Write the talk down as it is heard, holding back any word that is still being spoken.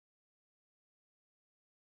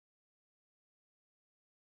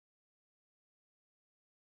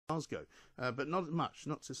Glasgow, but not much,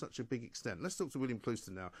 not to such a big extent. Let's talk to William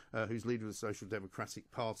Clouston now, who's leader of the Social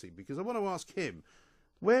Democratic Party, because I want to ask him,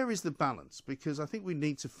 where is the balance? Because I think we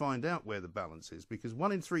need to find out where the balance is, because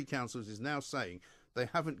 1 in 3 councils is now saying they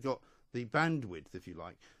haven't got the bandwidth, if you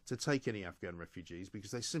like, to take any Afghan refugees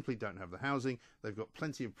because they simply don't have the housing. They've got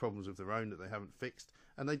plenty of problems of their own that they haven't fixed,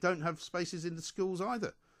 and they don't have spaces in the schools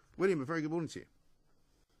either. William, a very good morning to you.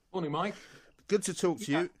 Morning, Mike. Good to talk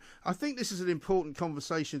to you. I think this is an important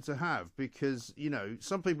conversation to have because, you know,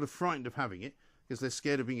 some people are frightened of having it because they're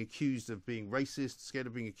scared of being accused of being racist, scared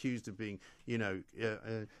of being accused of being, you know,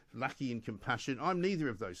 lacking in compassion. I'm neither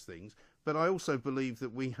of those things, but I also believe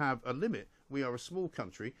that we have a limit. We are a small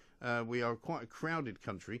country. We are quite a crowded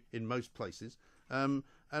country in most places. And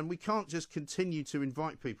we can't just continue to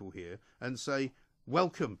invite people here and say,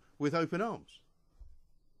 welcome with open arms.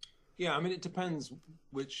 Yeah, I mean, it depends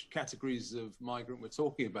which categories of migrant we're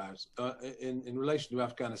talking about. In relation to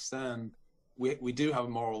Afghanistan, we do have a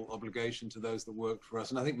moral obligation to those that work for us.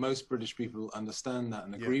 And I think most British people understand that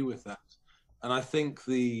and agree with that. And I think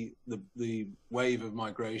the wave of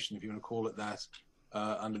migration, if you want to call it that,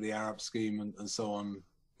 under the Arab scheme and so on,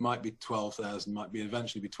 might be 12,000, might be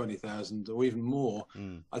eventually be 20,000 or even more.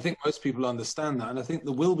 I think most people understand that. And I think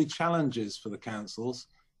there will be challenges for the councils.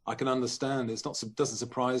 I can understand. Doesn't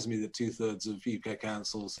surprise me that 2/3 of UK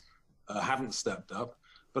councils haven't stepped up.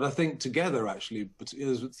 But I think together, actually,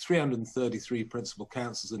 there's 333 principal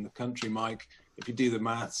councils in the country, Mike. If you do the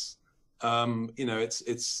maths, you know,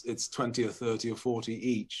 it's 20 or 30 or 40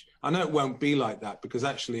 each. I know it won't be like that because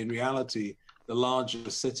actually, in reality, the larger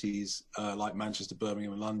cities like Manchester,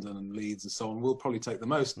 Birmingham, and London, and Leeds, and so on, will probably take the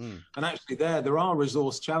most. And actually, there are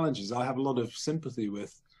resource challenges. I have a lot of sympathy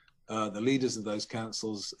with the leaders of those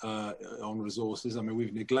councils on resources. I mean,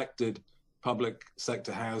 we've neglected public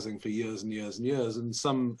sector housing for years and years and years, and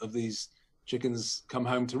some of these chickens come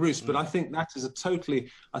home to roost. But I think that is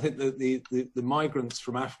I think that the migrants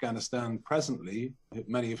from Afghanistan presently,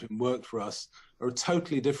 many of whom work for us, are a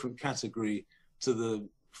totally different category to the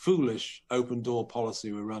foolish open door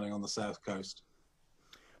policy we're running on the south coast.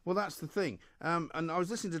 Well, that's the thing. And I was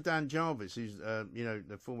listening to Dan Jarvis, who's, you know,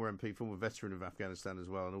 the former MP, former veteran of Afghanistan as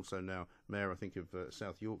well, and also now mayor, I think, of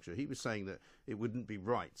South Yorkshire. He was saying that it wouldn't be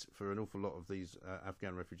right for an awful lot of these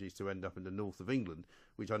Afghan refugees to end up in the north of England,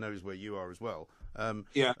 which I know is where you are as well.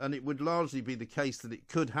 Yeah. And it would largely be the case that it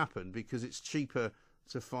could happen because it's cheaper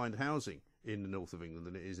to find housing in the north of England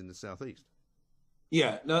than it is in the southeast.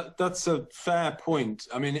 Yeah, no, that's a fair point.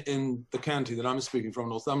 I mean, in the county that I'm speaking from,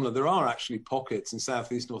 Northumberland, there are actually pockets in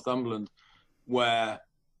southeast Northumberland where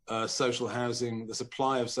social housing, the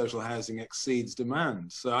supply of social housing exceeds demand.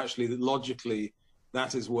 So actually, logically,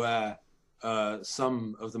 that is where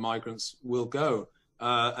some of the migrants will go.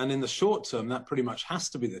 And in the short term, that pretty much has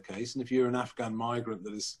to be the case. And if you're an Afghan migrant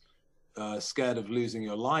that is scared of losing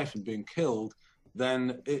your life and being killed,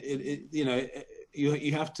 then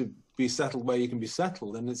you have to be settled where you can be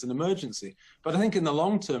settled, and it's an emergency. But I think in the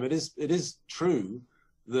long term, it is true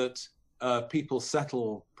that people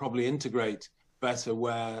probably integrate better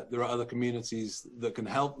where there are other communities that can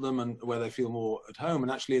help them and where they feel more at home.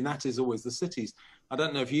 And actually, and that is always the cities. I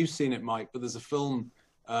don't know if you've seen it, Mike, but there's a film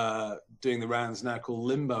doing the rounds now called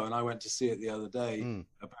Limbo, and I went to see it the other day.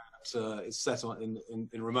 It's set in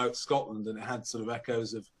remote Scotland, and it had sort of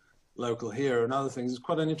echoes of local here and other things. It's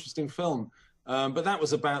quite an interesting film. But that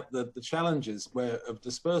was about the challenges of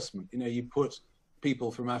disbursement. You know, you put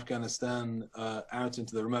people from Afghanistan out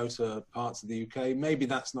into the remoter parts of the UK. Maybe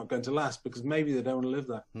that's not going to last because maybe they don't want to live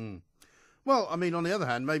there. Well, I mean, on the other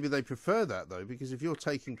hand, maybe they prefer that, though, because if you're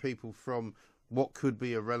taking people from what could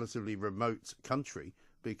be a relatively remote country,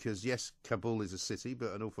 because, yes, Kabul is a city,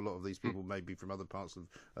 but an awful lot of these people may be from other parts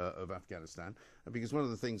of Afghanistan. And because one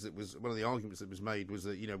of the arguments that was made was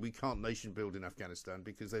that, you know, we can't nation build in Afghanistan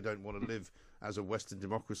because they don't want to live as a Western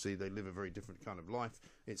democracy. They live a very different kind of life.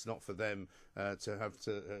 It's not for them to have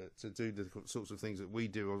to do the sorts of things that we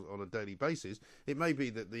do on a daily basis. It may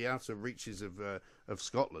be that the outer reaches of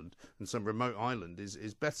Scotland and some remote island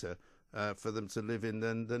is better for them to live in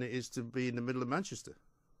than it is to be in the middle of Manchester.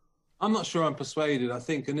 I'm not sure I'm persuaded. I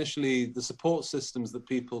think initially the support systems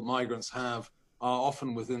that migrants have are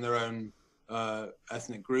often within their own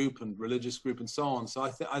ethnic group and religious group and so on.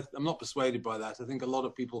 So I'm not persuaded by that. I think a lot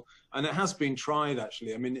of people, and it has been tried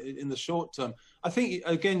actually. I mean, in the short term, I think,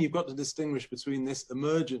 again, you've got to distinguish between this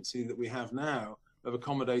emergency that we have now of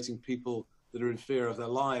accommodating people that are in fear of their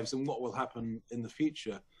lives and what will happen in the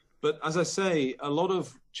future. But as I say, a lot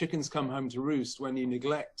of chickens come home to roost when you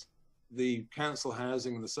neglect the council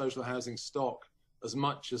housing and the social housing stock as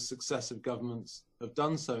much as successive governments have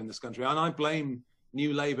done so in this country. And I blame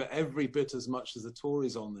New Labour every bit as much as the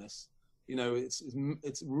Tories on this. You know,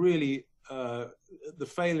 it's really the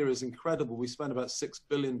failure is incredible. We spend about £6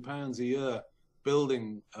 billion a year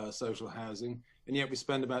building social housing, and yet we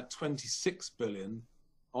spend about 26 billion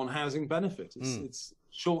on housing benefit. It's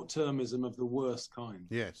short-termism of the worst kind.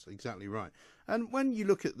 Yes, exactly right. And when you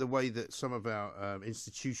look at the way that some of our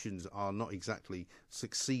institutions are not exactly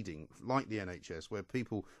succeeding, like the NHS, where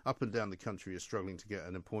people up and down the country are struggling to get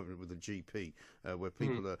an appointment with a GP, where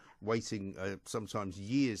people are waiting sometimes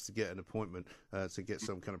years to get an appointment to get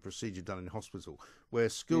some kind of procedure done in hospital, where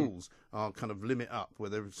schools are kind of limit up, where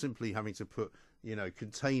they're simply having to put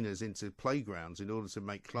containers into playgrounds in order to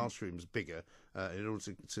make classrooms bigger, in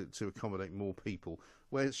order to accommodate more people,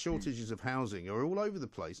 where shortages of housing are all over the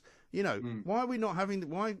place. Why are we not having?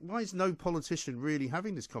 Why is no politician really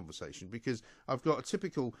having this conversation? Because I've got a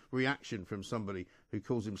typical reaction from somebody who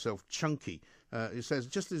calls himself Chunky, who says,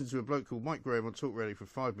 just listen to a bloke called Mike Graham on Talk Radio for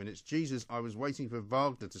 5 minutes. Jesus, I was waiting for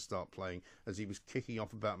Wagner to start playing as he was kicking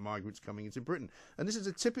off about migrants coming into Britain. And this is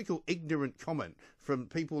a typical ignorant comment from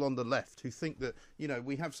people on the left who think that,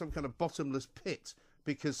 we have some kind of bottomless pit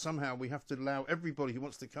because somehow we have to allow everybody who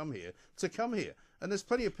wants to come here to come here. And there's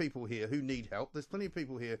plenty of people here who need help. There's plenty of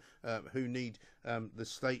people here who need the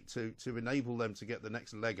state to enable them to get the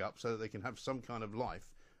next leg up so that they can have some kind of life.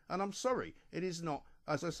 And I'm sorry, it is not,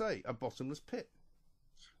 as I say, a bottomless pit.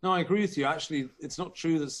 No, I agree with you. Actually, it's not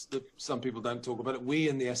true that some people don't talk about it. We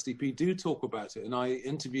in the SDP do talk about it. And I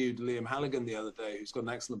interviewed Liam Halligan the other day, who's got an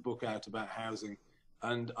excellent book out about housing.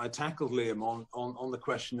 And I tackled Liam on the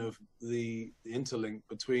question of the interlink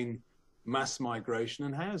between mass migration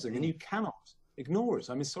and housing. And you cannot ignore it.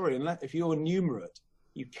 I mean, sorry, if you're numerate,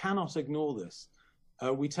 you cannot ignore this.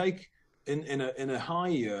 We take in a high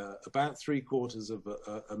year about 3/4 of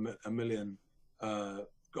a million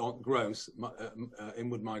gross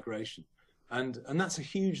inward migration, and that's a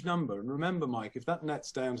huge number. And remember, Mike, if that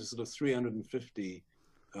nets down to sort of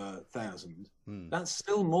 350,000, that's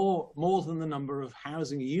still more than the number of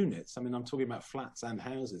housing units. I mean, I'm talking about flats and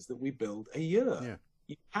houses that we build a year. Yeah.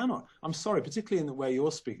 You cannot. I'm sorry, particularly in the way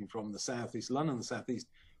you're speaking from, the southeast, London, the southeast.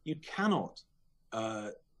 You cannot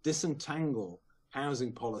disentangle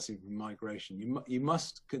housing policy from migration. You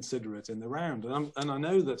must consider it in the round. And I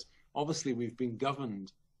know that obviously we've been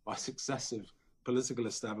governed by successive political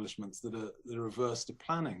establishments that are averse to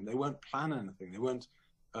planning. They won't plan anything. They won't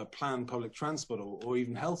plan public transport or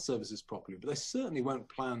even health services properly. But they certainly won't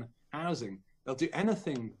plan housing. They'll do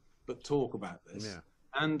anything but talk about this. Yeah.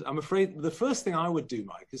 And I'm afraid the first thing I would do,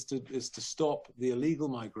 Mike, is to stop the illegal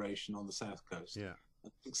migration on the south coast. Yeah.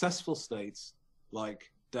 Successful states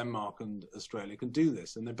like Denmark and Australia can do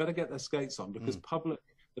this, and they better get their skates on because the public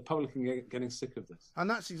are getting sick of this. And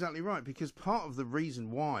that's exactly right, because part of the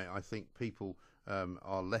reason why I think people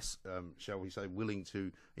are less, shall we say, willing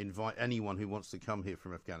to invite anyone who wants to come here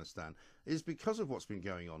from Afghanistan is because of what's been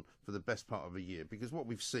going on for the best part of a year. Because what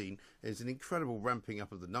we've seen is an incredible ramping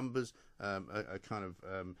up of the numbers, a kind of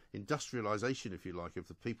industrialisation, if you like, of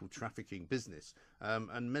the people trafficking business,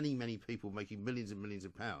 and many, many people making millions and millions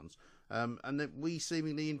of pounds, and that we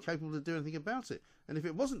seemingly incapable to do anything about it. And if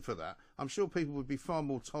it wasn't for that, I'm sure people would be far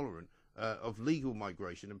more tolerant of legal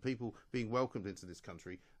migration and people being welcomed into this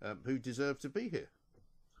country who deserve to be here.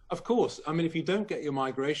 Of course. I mean, if you don't get your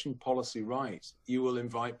migration policy right, you will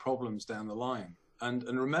invite problems down the line. And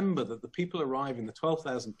remember that the people arriving, the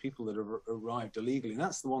 12,000 people that have arrived illegally, and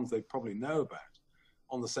that's the ones they probably know about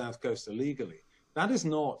on the south coast illegally, that is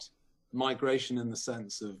not migration in the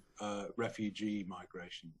sense of refugee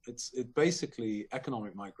migration. It's basically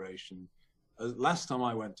economic migration. Last time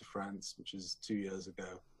I went to France, which is 2 years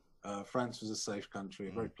ago, France was a safe country,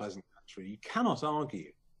 a very pleasant country. You cannot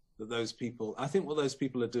argue that those people, I think what those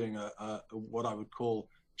people are doing are what I would call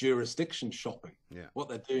jurisdiction shopping. Yeah. What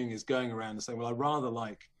they're doing is going around and saying, well, I rather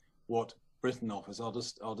like what Britain offers, I'll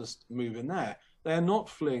just move in there. They are not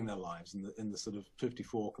fleeing their lives in the sort of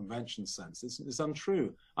 54 convention sense. It's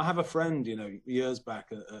untrue. I have a friend, years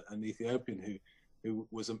back, an Ethiopian who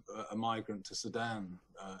was a migrant to Sudan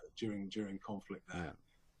during conflict there. Yeah.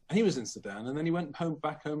 And he was in Sudan, and then he went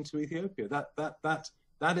back home to Ethiopia.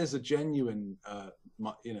 That is a genuine, a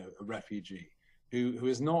refugee who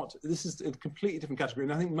is not. This is a completely different category,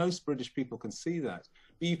 and I think most British people can see that.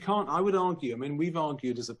 But you can't. I would argue. I mean, we've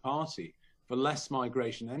argued as a party for less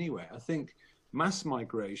migration anyway. I think mass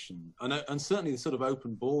migration and certainly the sort of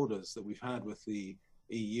open borders that we've had with the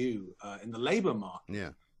EU in the labour market. Yeah.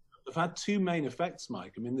 Have had two main effects,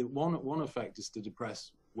 Mike. I mean, one effect is to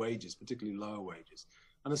depress wages, particularly lower wages.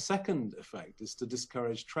 And a second effect is to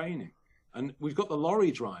discourage training. And we've got the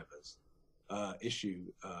lorry drivers issue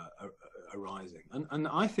arising. And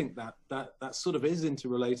I think that sort of is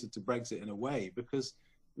interrelated to Brexit in a way, because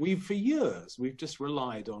for years we've just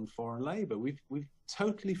relied on foreign labour. We've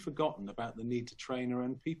totally forgotten about the need to train our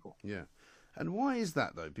own people. Yeah. And why is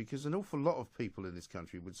that, though? Because an awful lot of people in this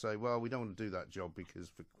country would say, well, we don't want to do that job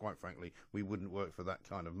because, quite frankly, we wouldn't work for that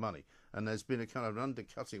kind of money. And there's been a kind of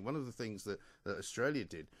undercutting. One of the things that Australia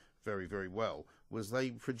did very, very well was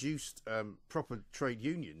they produced proper trade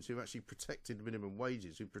unions who actually protected minimum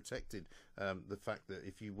wages, who protected the fact that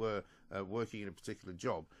if you were working in a particular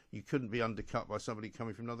job, you couldn't be undercut by somebody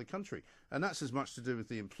coming from another country. And that's as much to do with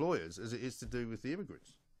the employers as it is to do with the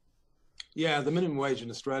immigrants. Yeah, the minimum wage in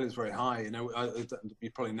Australia is very high. You know,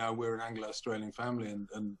 you probably know we're an Anglo-Australian family,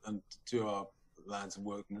 and two of our lads have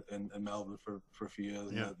worked in Melbourne for a few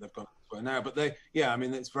years, and they've gone elsewhere now. But I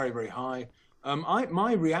mean, it's very, very high.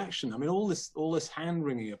 My reaction, I mean, all this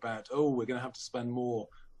hand-wringing about, we're going to have to spend more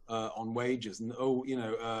on wages, and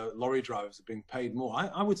lorry drivers are being paid more.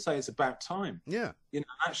 I would say it's about time. Yeah. You know,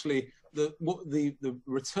 actually, the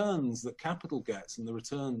returns that capital gets and the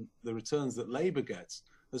returns that labour gets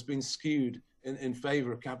has been skewed in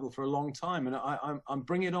favour of capital for a long time, and I'm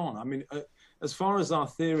bring it on. I mean, as far as our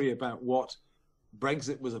theory about what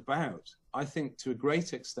Brexit was about, I think to a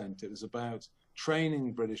great extent it was about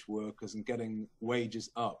training British workers and getting wages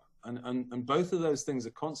up, and both of those things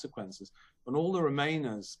are consequences. And all the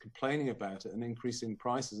Remainers complaining about it and increasing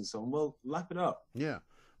prices and so on, well, lap it up. Yeah.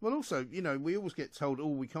 Well, also, you know, we always get told,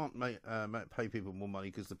 we can't pay people more money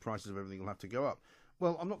because the prices of everything will have to go up.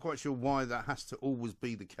 Well, I'm not quite sure why that has to always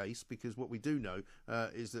be the case, because what we do know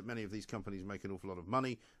is that many of these companies make an awful lot of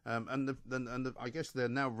money, and I guess they're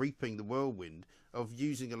now reaping the whirlwind of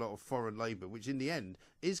using a lot of foreign labour, which in the end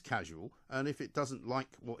is casual, and if it doesn't like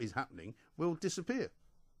what is happening, will disappear.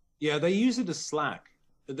 Yeah, they use it as slack.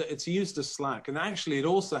 It's used as slack, and actually it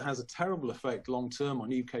also has a terrible effect long term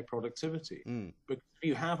on UK productivity. Because if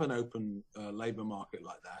you have an open labour market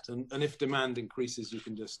like that, and if demand increases, you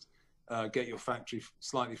can just get your factory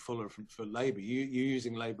slightly fuller for labour. You're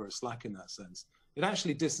using labour as slack in that sense. It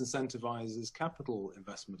actually disincentivizes capital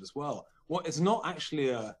investment as well. It's not actually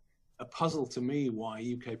a puzzle to me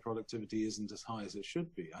why UK productivity isn't as high as it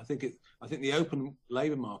should be. I think the open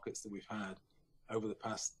labour markets that we've had over the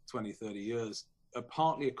past 20, 30 years are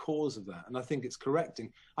partly a cause of that, and I think it's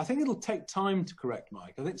correcting. I think it'll take time to correct,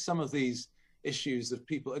 Mike. I think some of these issues of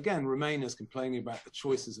people, again, Remainers complaining about the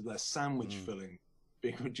choices of their sandwich filling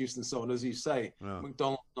being reduced and so on, as you say,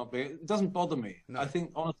 McDonald's not being, it doesn't bother me. No. I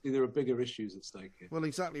think, honestly, there are bigger issues at stake here. Well,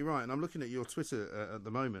 exactly right. And I'm looking at your Twitter at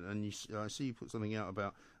the moment, and I see you put something out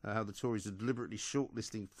about how the Tories are deliberately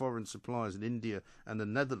shortlisting foreign suppliers in India and the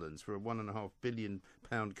Netherlands for a £1.5 billion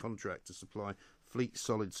contract to supply fleet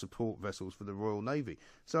solid support vessels for the Royal Navy.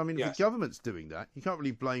 So, I mean, if the government's doing that, you can't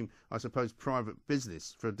really blame, I suppose, private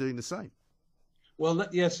business for doing the same. Well,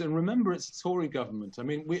 yes, and remember, it's a Tory government. I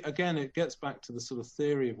mean, it gets back to the sort of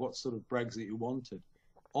theory of what sort of Brexit you wanted.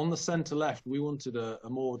 On the centre-left, we wanted a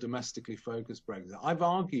more domestically focused Brexit. I've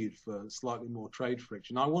argued for slightly more trade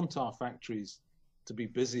friction. I want our factories to be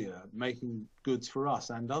busier, making goods for us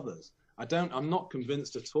and others. I'm not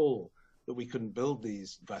convinced at all that we couldn't build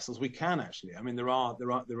these vessels. We can, actually. I mean, there are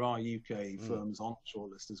UK firms on the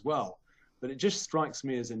shortlist as well, but it just strikes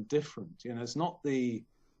me as indifferent. You know, it's not the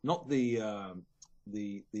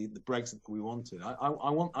Brexit that we wanted. I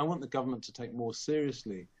want the government to take more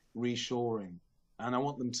seriously reshoring, and I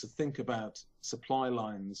want them to think about supply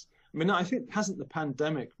lines. I mean, I think, hasn't the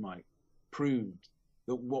pandemic, Mike, proved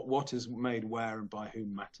that what is made where and by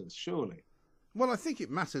whom matters? Surely. Well, I think it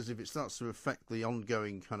matters if it starts to affect the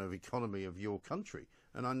ongoing kind of economy of your country.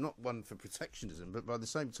 And I'm not one for protectionism, but by the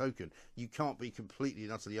same token, you can't be completely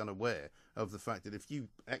and utterly unaware of the fact that if you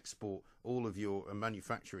export all of your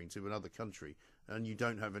manufacturing to another country and you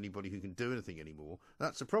don't have anybody who can do anything anymore,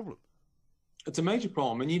 that's a problem. It's a major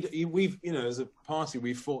problem. And we've, as a party,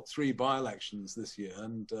 we've fought 3 by-elections this year,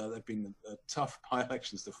 and they've been tough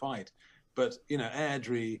by-elections to fight. But,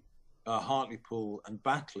 Airdrie, Hartlepool and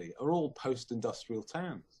Batley are all post-industrial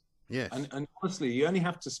towns. Yes. And honestly, you only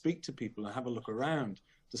have to speak to people and have a look around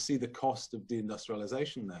to see the cost of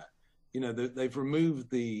deindustrialization there. They've removed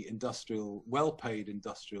the well-paid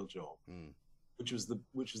industrial job, which was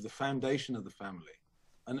the foundation of the family.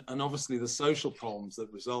 And obviously the social problems that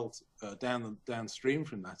result downstream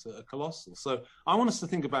from that are colossal. So I want us to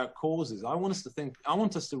think about causes. I want us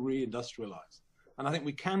to reindustrialize. And I think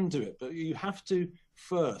we can do it, but you have to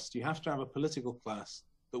have a political class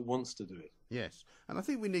that wants to do it. Yes, and I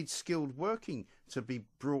think we need skilled working to be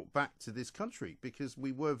brought back to this country, because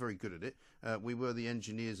we were very good at it. We were the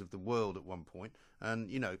engineers of the world at one point,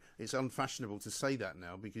 and you know, it's unfashionable to say that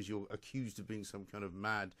now because you're accused of being some kind of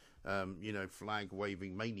mad, flag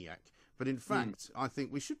waving maniac. But in fact, I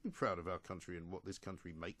think we should be proud of our country and what this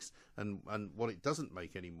country makes, and what it doesn't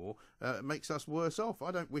make anymore makes us worse off.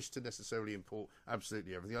 I don't wish to necessarily import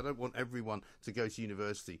absolutely everything. I don't want everyone to go to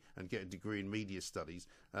university and get a degree in media studies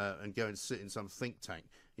and go and sit in some think tank,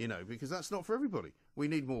 because that's not for everybody. We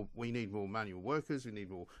need more manual workers. We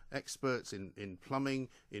need more experts in plumbing,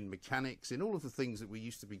 in mechanics, in all of the things that we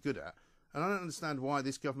used to be good at. And I don't understand why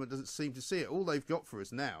this government doesn't seem to see it. All they've got for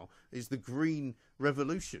us now is the green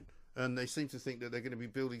revolution. And they seem to think that they're going to be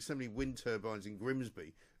building so many wind turbines in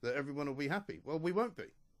Grimsby that everyone will be happy. Well, we won't be.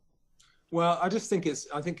 Well, I think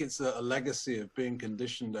it's a legacy of being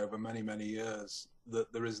conditioned over many, many years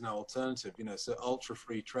that there is no alternative. So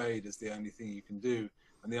ultra-free trade is the only thing you can do.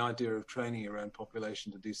 And the idea of training your own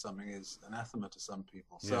population to do something is anathema to some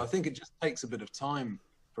people. So yeah. I think it just takes a bit of time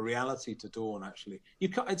for reality to dawn, actually.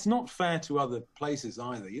 It's not fair to other places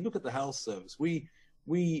either. You look at the health service.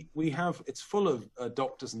 It's full of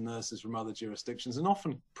doctors and nurses from other jurisdictions, and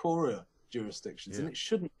often poorer jurisdictions, and it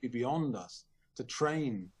shouldn't be beyond us to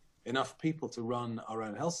train enough people to run our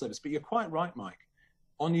own health service. But you're quite right, Mike.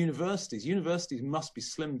 On universities must be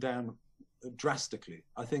slimmed down drastically.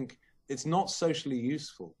 I think it's not socially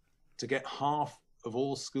useful to get half of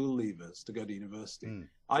all school leavers to go to university.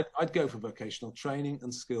 I'd go for vocational training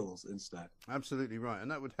and skills instead. Absolutely right, and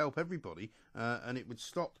that would help everybody, and it would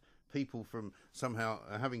stop people from somehow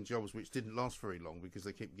having jobs which didn't last very long because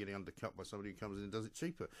they keep getting undercut by somebody who comes in and does it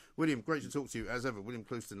cheaper. William, great to talk to you as ever. William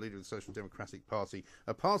Clouston, leader of the Social Democratic Party,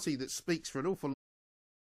 a party that speaks for an awful